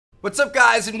What's up,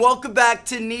 guys, and welcome back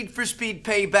to Need for Speed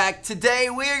Payback.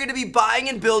 Today we are going to be buying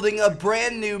and building a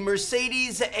brand new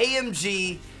Mercedes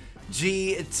AMG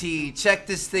GT. Check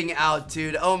this thing out,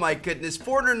 dude. Oh my goodness.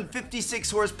 456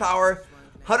 horsepower,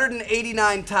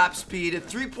 189 top speed,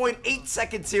 3.8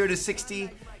 seconds 0 to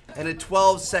 60, and a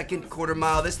 12-second quarter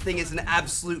mile. This thing is an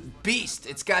absolute beast.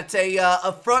 It's got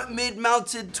a front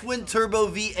mid-mounted twin-turbo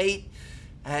V8.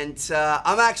 And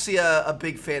I'm actually a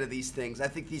big fan of these things. I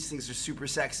think these things are super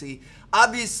sexy.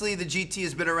 Obviously, the GT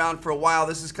has been around for a while.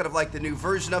 This is kind of like the new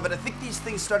version of it. I think these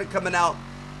things started coming out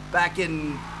back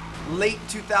in late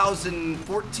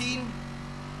 2014,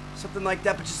 something like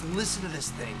that. But just listen to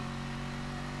this thing.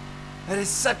 That is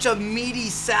such a meaty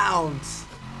sound.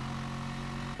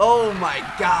 Oh my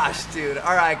gosh, dude.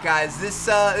 All right, guys. This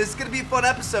is going to be a fun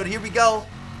episode. Here we go.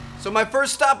 So my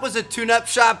first stop was a tune-up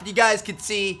shop. You guys could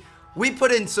see we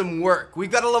put in some work. We've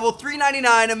got a level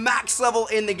 399, a max level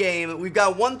in the game. We've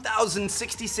got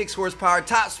 1,066 horsepower,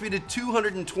 top speed of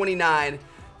 229,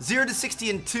 0 to 60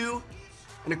 in 2,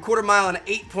 and a quarter mile in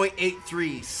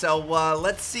 8.83. So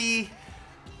let's see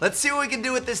what we can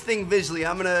do with this thing visually.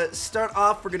 I'm gonna start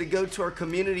off. We're gonna go to our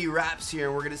community wraps here,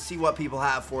 and we're gonna see what people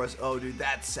have for us. Oh, dude,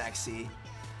 that's sexy.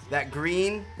 That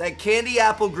green, that candy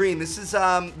apple green. This is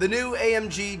the new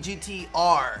AMG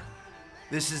GT-R.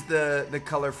 This is the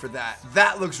color for that.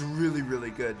 That looks really,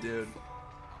 really good, dude.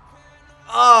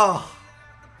 Oh.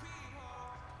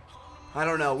 I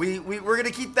don't know. We're going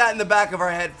to keep that in the back of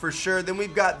our head for sure. Then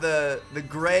we've got the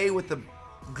gray with the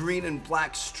green and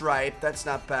black stripe. That's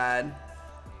not bad.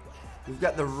 We've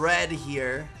got the red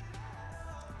here.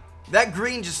 That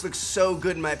green just looks so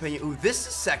good in my opinion. Ooh, this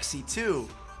is sexy too.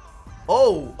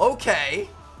 Oh, okay.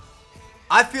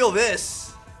 I feel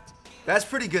this. That's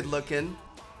pretty good looking.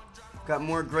 Got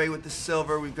more gray with the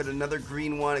silver. We've got another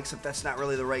green one, except that's not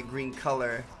really the right green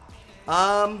color.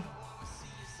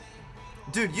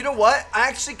 Dude, you know what? I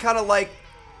actually kind of like,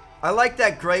 I like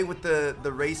that gray with the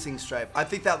racing stripe. I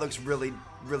think that looks really,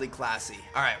 really classy.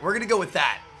 All right, we're going to go with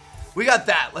that. We got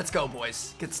that. Let's go,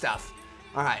 boys. Good stuff.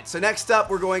 All right, so next up,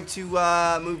 we're going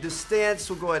to move to stance.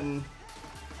 We'll go ahead and,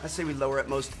 I say we lower it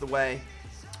most of the way.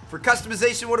 For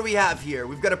customization, what do we have here?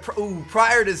 We've got a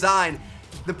prior design.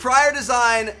 The prior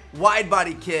design wide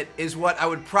body kit is what I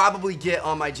would probably get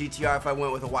on my GTR if I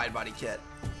went with a wide body kit.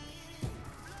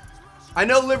 I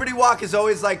know Liberty Walk is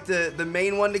always like the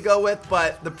main one to go with,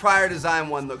 but the prior design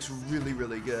one looks really,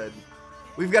 really good.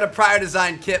 We've got a prior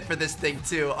design kit for this thing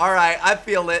too. All right, I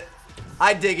feel it.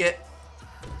 I dig it.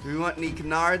 Do we want any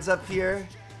canards up here?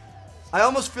 I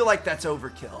almost feel like that's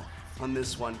overkill on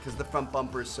this one because the front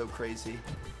bumper is so crazy.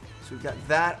 So we've got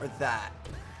that or that.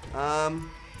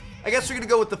 I guess we're going to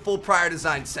go with the full prior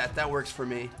design set. That works for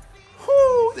me.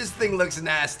 Whoo, this thing looks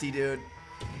nasty, dude.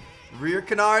 Rear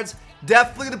canards.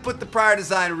 Definitely going to put the prior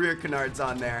design rear canards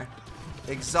on there.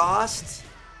 Exhaust.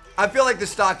 I feel like the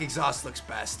stock exhaust looks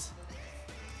best.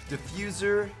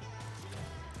 Diffuser.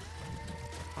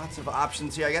 Lots of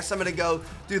options here. I guess I'm going to go.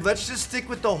 Dude, let's just stick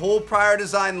with the whole prior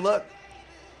design look.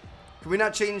 Can we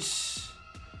not change?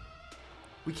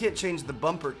 We can't change the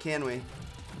bumper, can we?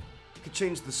 We could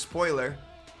change the spoiler.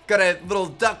 Got a little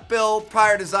duckbill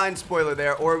prior design spoiler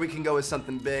there, or we can go with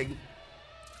something big.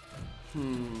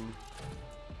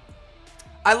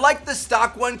 I like the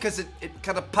stock one because it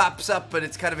kind of pops up, but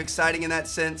it's kind of exciting in that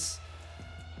sense.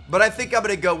 But I think I'm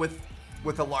going to go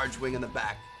with a large wing in the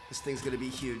back. This thing's going to be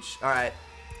huge. All right.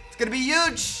 It's going to be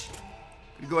huge.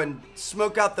 I'm going to go ahead and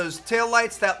smoke out those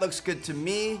taillights. That looks good to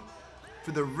me.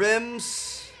 For the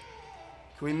rims,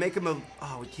 can we make them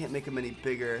oh, we can't make them any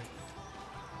bigger.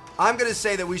 I'm going to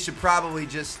say that we should probably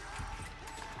just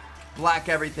black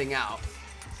everything out.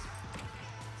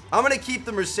 I'm going to keep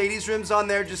the Mercedes rims on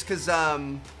there just because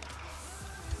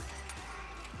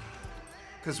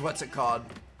what's it called?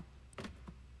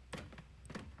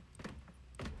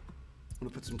 I'm going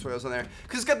to put some Toyos on there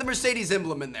because it's got the Mercedes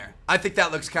emblem in there. I think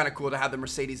that looks kind of cool to have the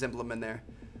Mercedes emblem in there.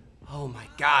 Oh my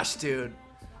gosh, dude.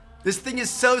 This thing is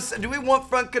so... Do we want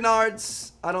front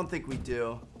canards? I don't think we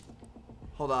do.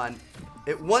 Hold on.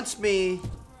 It wants me...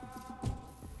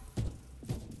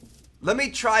 Let me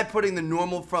try putting the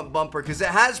normal front bumper because it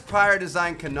has prior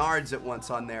design canards at once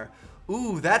on there.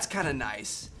 Ooh, that's kind of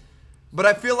nice. But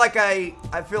I feel like I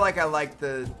like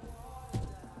the...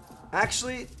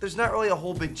 Actually, there's not really a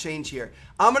whole big change here.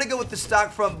 I'm going to go with the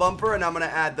stock front bumper and I'm going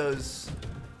to add those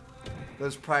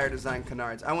prior design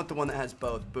canards. I want the one that has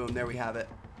both. Boom, there we have it.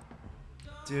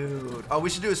 Dude. Oh, we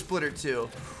should do a splitter too.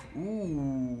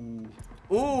 Ooh.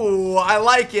 Ooh, I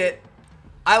like it.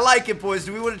 I like it, boys.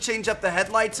 Do we want to change up the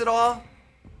headlights at all?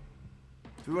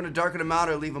 Do we want to darken them out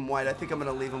or leave them white? I think I'm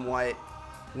going to leave them white.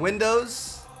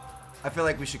 Windows. I feel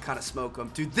like we should kind of smoke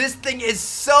them. Dude, this thing is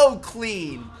so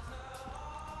clean.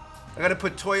 I gotta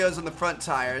put Toyos on the front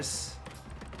tires.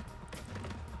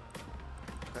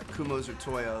 Got Kumos or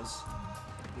Toyos.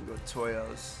 We can go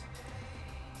Toyos.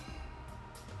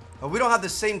 Oh, we don't have the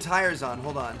same tires on.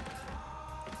 Hold on.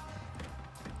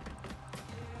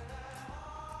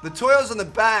 The Toyos on the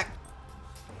back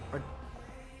are...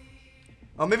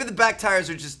 Oh, maybe the back tires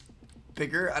are just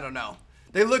bigger. I don't know.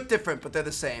 They look different, but they're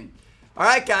the same. All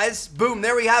right, guys. Boom.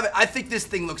 There we have it. I think this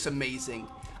thing looks amazing.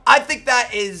 I think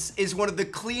that is one of the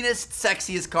cleanest,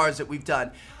 sexiest cars that we've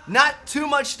done. Not too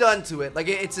much done to it. Like,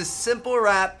 it's a simple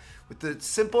wrap with the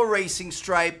simple racing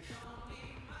stripe.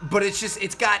 But it's just,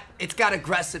 it's got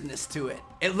aggressiveness to it.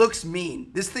 It looks mean.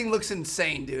 This thing looks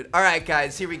insane, dude. All right,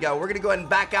 guys. Here we go. We're going to go ahead and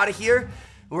back out of here.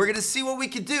 We're going to see what we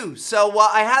can do. So,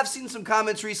 I have seen some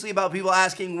comments recently about people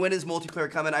asking, when is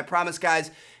multiplayer coming? I promise, guys,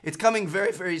 it's coming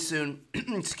very, very soon.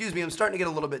 Excuse me, I'm starting to get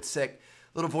a little bit sick.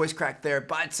 A little voice crack there.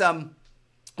 But,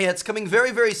 yeah, it's coming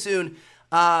very, very soon.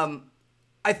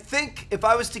 I think, if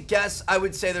I was to guess, I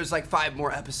would say there's like 5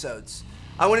 more episodes.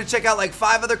 I want to check out like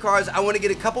 5 other cars. I want to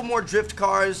get a couple more drift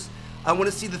cars. I want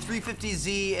to see the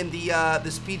 350Z and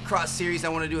the Speed Cross series. I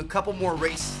want to do a couple more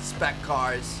race spec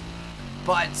cars.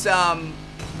 But,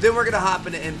 then we're going to hop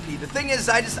into MP. The thing is,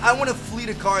 I want a fleet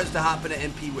of cars to hop into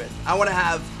MP with. I want to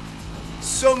have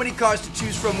so many cars to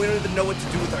choose from, we don't even know what to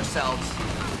do with ourselves.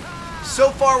 So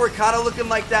far, we're kind of looking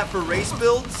like that for race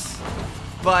builds.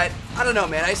 But, I don't know,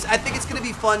 man. I think it's going to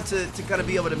be fun to kind of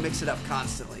be able to mix it up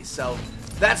constantly. So,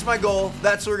 that's my goal.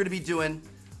 That's what we're going to be doing.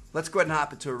 Let's go ahead and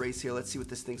hop into a race here. Let's see what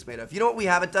this thing's made of. You know what we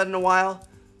haven't done in a while?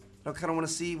 I kind of want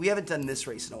to see. We haven't done this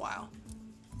race in a while.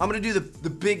 I'm going to do the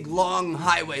big, long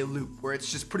highway loop where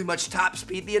it's just pretty much top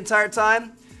speed the entire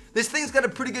time. This thing's got a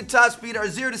pretty good top speed. Our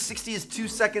 0 to 60 is 2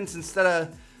 seconds instead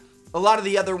of a lot of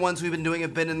the other ones we've been doing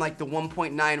have been in like the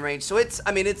 1.9 range. So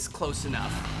it's close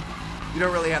enough. You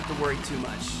don't really have to worry too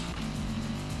much.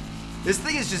 This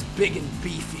thing is just big and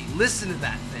beefy. Listen to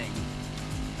that thing.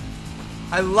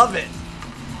 I love it.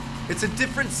 It's a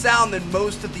different sound than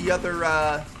most of the other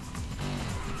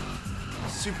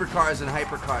supercars and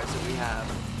hypercars that we have.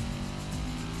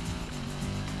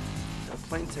 Got a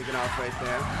plane taking off right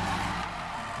there.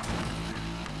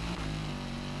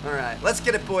 Alright, let's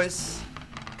get it, boys.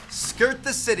 Skirt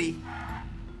the city.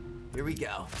 Here we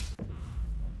go.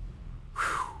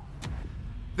 Whew.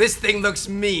 This thing looks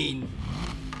mean.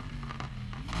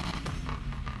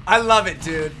 I love it,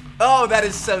 dude. Oh, that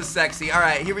is so sexy.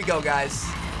 Alright, here we go, guys.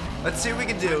 Let's see what we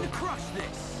can do.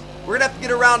 We're gonna have to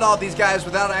get around all these guys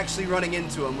without actually running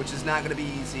into them, which is not gonna be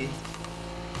easy.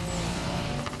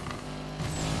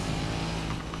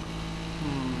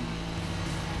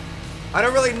 I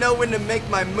don't really know when to make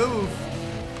my move.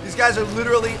 These guys are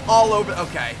literally all over.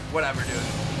 Okay, whatever,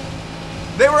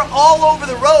 dude. They were all over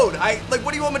the road. Like,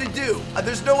 what do you want me to do?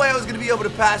 There's no way I was gonna be able to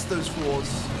pass those fools.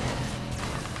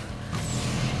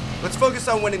 Let's focus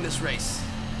on winning this race.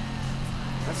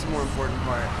 That's the more important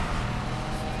part.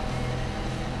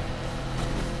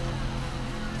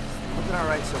 Looking all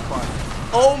right so far.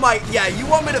 Oh my, yeah, you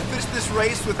want me to finish this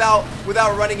race without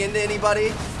running into anybody?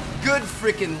 Good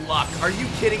freaking luck. Are you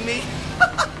kidding me?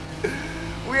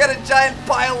 We had a giant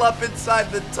pile up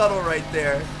inside the tunnel right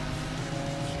there.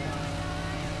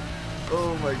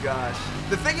 Oh my gosh.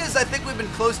 The thing is, I think we've been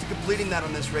close to completing that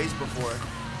on this race before.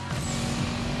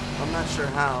 I'm not sure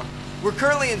how. We're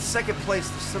currently in second place.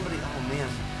 There's somebody, oh man.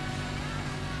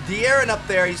 De'Aaron up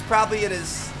there, he's probably in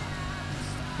his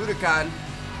Huracan.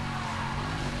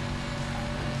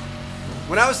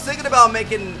 When I was thinking about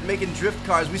making drift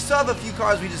cars, we still have a few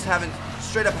cars we just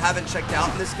straight up haven't checked out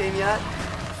in this game yet.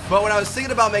 But when I was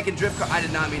thinking about making drift cars, I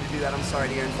did not mean to do that, I'm sorry,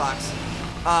 De'Aaron Fox.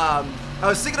 I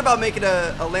was thinking about making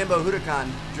a Lambo Huracan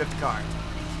drift car.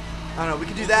 I don't know, we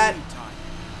could do that.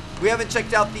 We haven't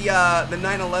checked out the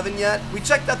 911 yet. We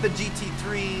checked out the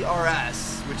GT3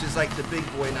 RS, which is like the big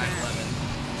boy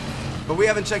 911. But we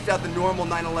haven't checked out the normal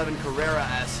 911 Carrera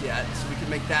S yet, so we can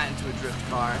make that into a drift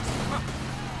car.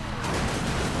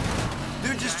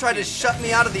 Dude just tried to shut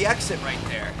me out of the exit right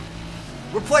there.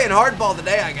 We're playing hardball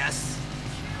today, I guess.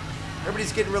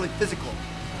 Everybody's getting really physical.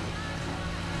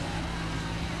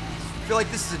 I feel like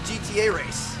this is a GTA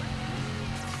race.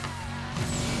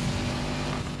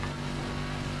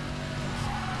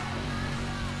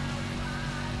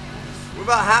 We're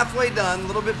about halfway done, a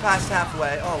little bit past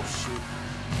halfway. Oh, shoot.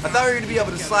 I thought we were going to be able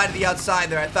to slide to the outside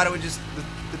there. I thought it would just,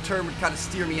 the turn would kind of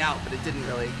steer me out, but it didn't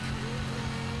really.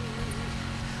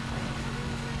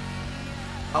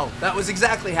 Oh, that was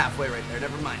exactly halfway right there.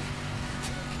 Never mind.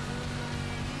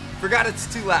 Forgot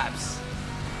it's 2 laps.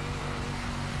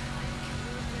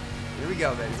 Here we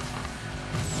go, baby.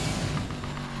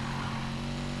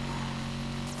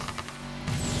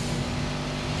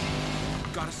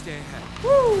 Gotta stay ahead.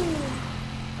 Woo!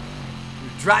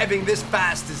 Driving this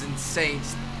fast is insane.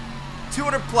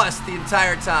 200 plus the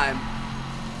entire time.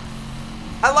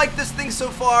 I like this thing so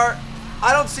far.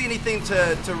 I don't see anything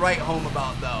to write home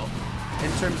about though,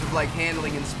 in terms of like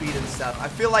handling and speed and stuff. I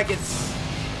feel like it's,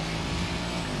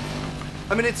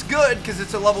 I mean, it's good because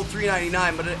it's a level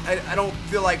 399, but I don't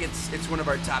feel like it's one of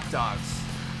our top dogs.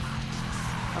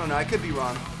 I don't know, I could be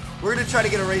wrong. We're gonna try to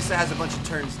get a race that has a bunch of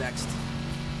turns next.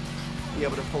 Be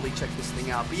able to fully check this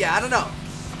thing out. But yeah, I don't know.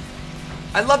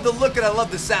 I love the look and I love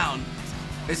the sound.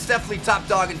 It's definitely top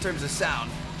dog in terms of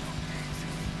sound.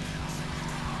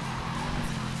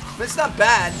 But it's not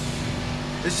bad.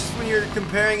 It's just when you're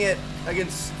comparing it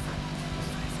against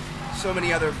so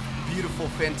many other beautiful,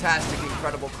 fantastic,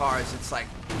 incredible cars, it's like,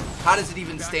 how does it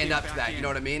even stand up to that? You know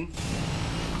what I mean?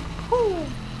 Whew.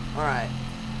 All right.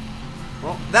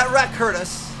 Well, that wreck hurt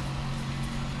us.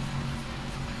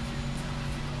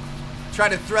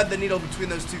 Tried to thread the needle between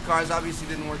those two cars. Obviously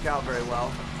didn't work out very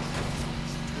well.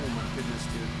 Oh my goodness,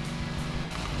 dude.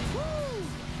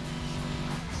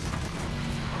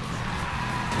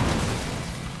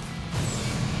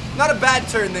 Not a bad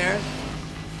turn there.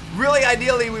 Really,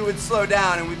 ideally, we would slow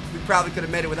down and we probably could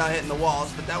have made it without hitting the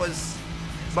walls, but that was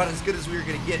about as good as we were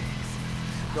going to get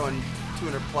going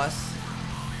 200 plus.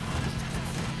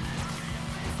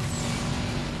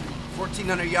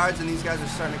 1,400 yards and these guys are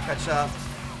starting to catch up.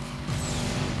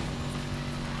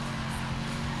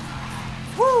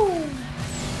 Woo!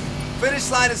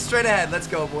 Finish line is straight ahead. Let's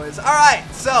go, boys. All right,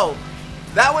 so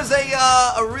that was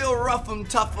a real rough-em,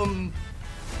 tough-em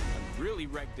Really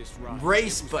wrecked this ride.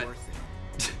 race, but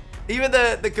even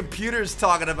the computer's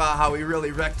talking about how we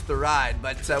really wrecked the ride.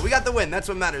 But we got the win. That's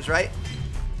what matters, right?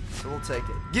 So we'll take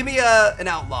it. Give me an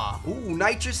outlaw. Ooh,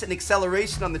 nitrous and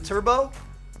acceleration on the turbo.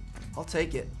 I'll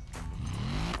take it.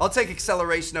 I'll take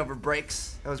acceleration over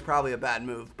brakes. That was probably a bad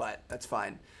move, but that's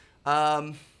fine.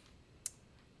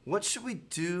 What should we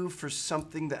do for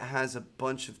something that has a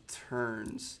bunch of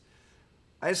turns?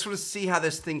 I just want to see how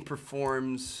this thing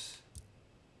performs.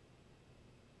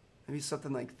 Maybe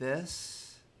something like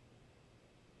this.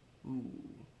 Ooh.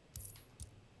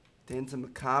 Danza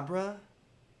Macabra.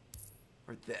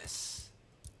 Or this.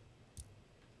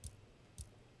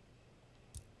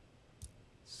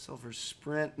 Silver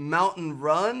Sprint. Mountain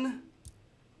Run.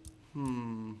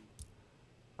 I'm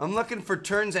looking for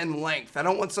turns and length. I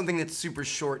don't want something that's super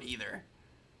short either.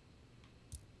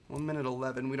 1 minute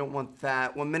 11. We don't want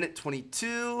that. 1 minute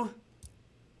 22.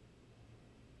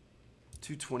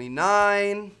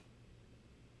 2:29.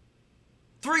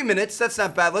 3 minutes, that's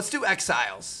not bad. Let's do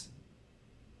Exiles.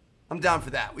 I'm down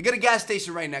for that. We got a gas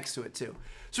station right next to it too.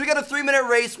 So we got a 3-minute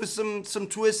race with some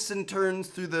twists and turns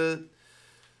through the,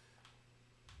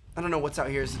 I don't know what's out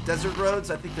here. Is it desert roads?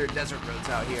 I think there are desert roads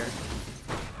out here.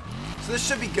 So this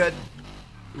should be good.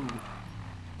 Ooh.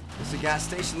 There's a gas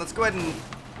station. Let's go ahead and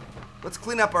let's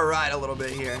clean up our ride a little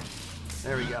bit here.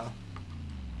 There we go.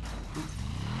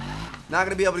 Not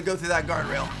gonna be able to go through that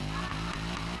guardrail.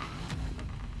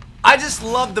 I just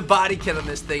love the body kit on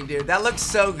this thing, dude. That looks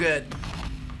so good.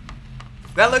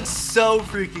 That looks so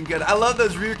freaking good. I love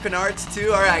those rear canards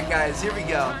too. All right, guys, here we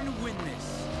go.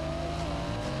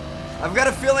 I've got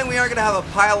a feeling we aren't gonna have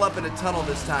a pile up in a tunnel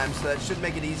this time, so that should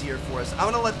make it easier for us.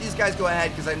 I'm gonna let these guys go ahead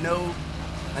because I know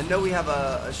we have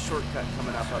a shortcut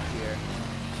coming up here.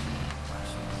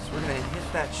 So we're gonna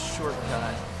hit that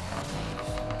shortcut.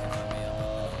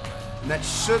 And that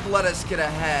should let us get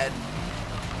ahead.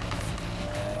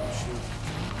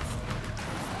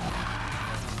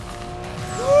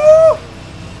 Woo!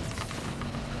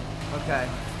 Okay.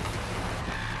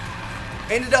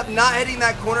 Ended up not hitting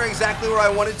that corner exactly where I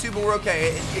wanted to, but we're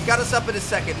okay. It got us up in a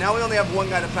second. Now we only have one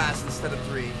guy to pass instead of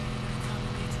 3.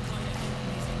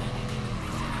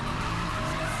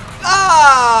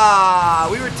 Ah!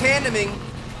 We were tandeming.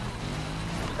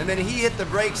 And then he hit the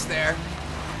brakes there.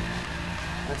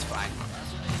 That's fine.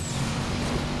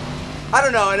 I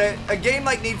don't know, in a game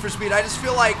like Need for Speed, I just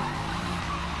feel like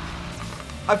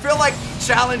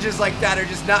challenges like that are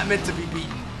just not meant to be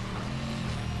beaten.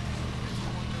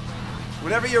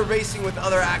 Whenever you're racing with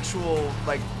other actual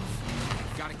like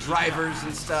drivers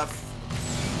and stuff,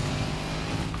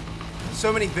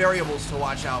 so many variables to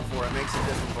watch out for, it makes it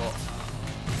difficult.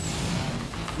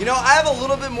 You know, I have a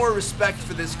little bit more respect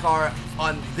for this car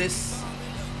on this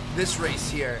race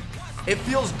here. It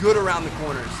feels good around the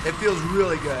corners. It feels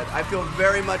really good. I feel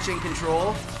very much in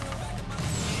control.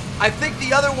 I think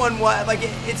the other one was, like,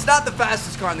 it's not the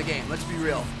fastest car in the game. Let's be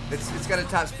real. It's got a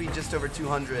top speed just over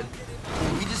 200.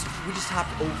 We just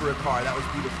hopped over a car. That was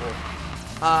beautiful.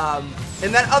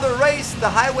 And that other race, the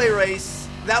highway race,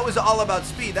 that was all about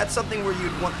speed. That's something where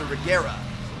you'd want the Regera.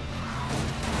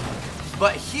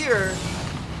 But here,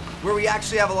 where we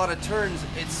actually have a lot of turns,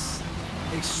 it's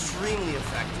extremely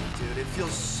effective, dude. It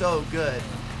feels so good.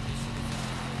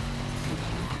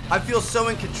 I feel so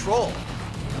in control.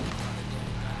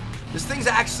 This thing's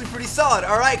actually pretty solid.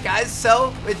 All right, guys,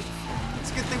 so it's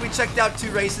a good thing we checked out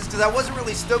 2 races because I wasn't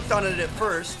really stoked on it at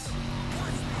first.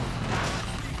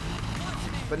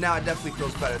 But now it definitely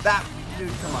feels better. That, dude,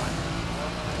 come on.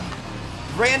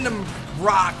 Random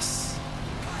rocks.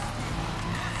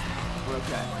 We're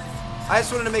okay. I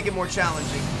just wanted to make it more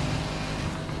challenging.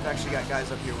 We've actually got guys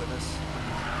up here with us.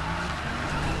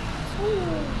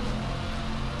 Ooh.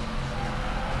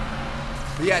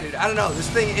 But yeah, dude, I don't know. This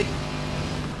thing, it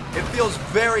feels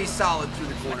very solid through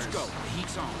the corners. Let's go.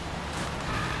 Heat's on.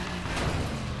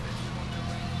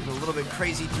 A little bit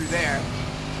crazy through there.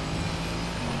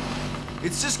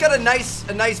 It's just got a nice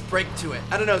brake to it.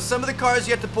 I don't know. Some of the cars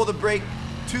you have to pull the brake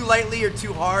too lightly or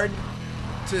too hard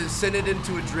to send it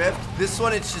into a drift. This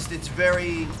one, it's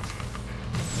very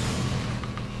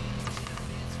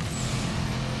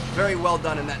well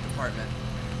done in that department.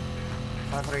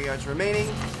 500 yards remaining.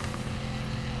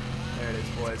 There it is,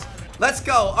 boys. Let's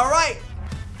go. All right.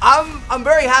 I'm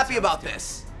very happy about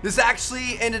this. This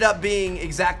actually ended up being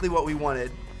exactly what we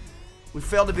wanted. We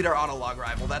failed to beat our autolog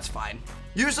rival. That's fine.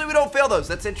 Usually we don't fail those.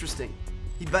 That's interesting.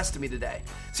 He bested me today.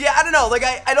 So yeah, I don't know. Like,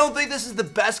 I don't think this is the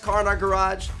best car in our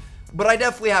garage, but I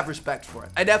definitely have respect for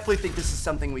it. I definitely think this is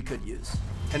something we could use,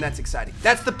 and that's exciting.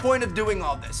 That's the point of doing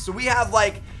all this. So we have,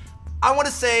 like, I want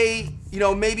to say, you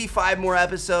know, maybe 5 more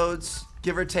episodes,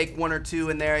 give or take 1 or 2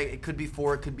 in there. It could be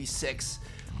 4, it could be 6.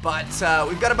 But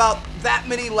we've got about that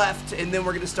many left, and then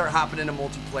we're going to start hopping into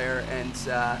multiplayer,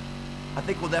 and I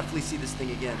think we'll definitely see this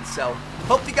thing again. So,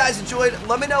 hope you guys enjoyed.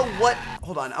 Let me know what,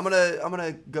 hold on, I'm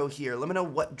gonna go here. Let me know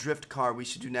what drift car we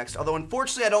should do next. Although,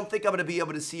 unfortunately, I don't think I'm gonna be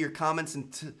able to see your comments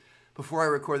before I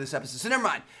record this episode. So, never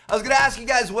mind. I was gonna ask you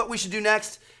guys what we should do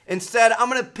next. Instead, I'm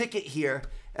gonna pick it here,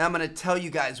 and I'm gonna tell you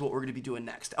guys what we're gonna be doing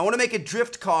next. I wanna make a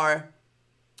drift car,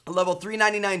 a level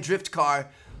 399 drift car,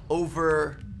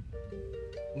 over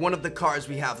one of the cars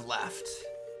we have left.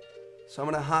 So,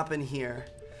 I'm gonna hop in here.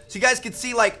 So, you guys can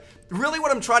see, like, really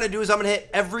what I'm trying to do is I'm going to hit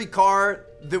every car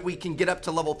that we can get up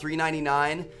to level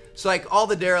 399. So like all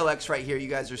the derelicts right here you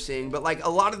guys are seeing. But like a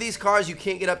lot of these cars you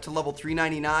can't get up to level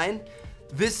 399.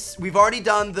 We've already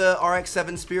done the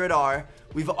RX-7 Spirit R.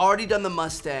 We've already done the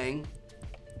Mustang.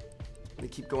 Let me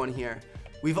keep going here.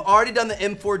 We've already done the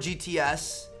M4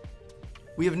 GTS.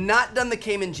 We have not done the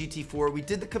Cayman GT4. We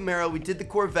did the Camaro. We did the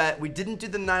Corvette. We didn't do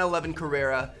the 911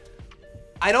 Carrera.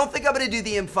 I don't think I'm going to do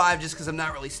the M5 just because I'm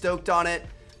not really stoked on it.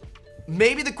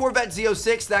 Maybe the Corvette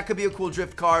Z06, that could be a cool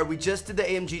drift car. We just did the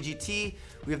AMG GT.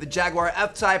 We have the Jaguar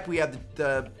F-Type. We have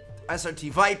the SRT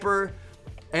Viper.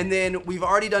 And then we've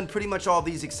already done pretty much all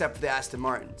these except for the Aston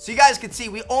Martin. So you guys can see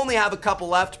we only have a couple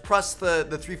left, plus the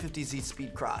 350Z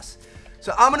Speed Cross.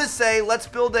 So I'm going to say let's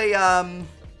build a,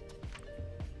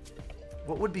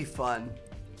 what would be fun?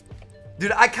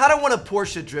 Dude, I kind of want a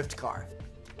Porsche drift car.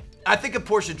 I think a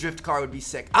Porsche drift car would be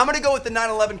sick. I'm going to go with the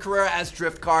 911 Carrera as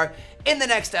drift car in the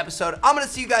next episode. I'm going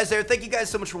to see you guys there. Thank you guys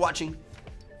so much for watching.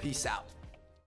 Peace out.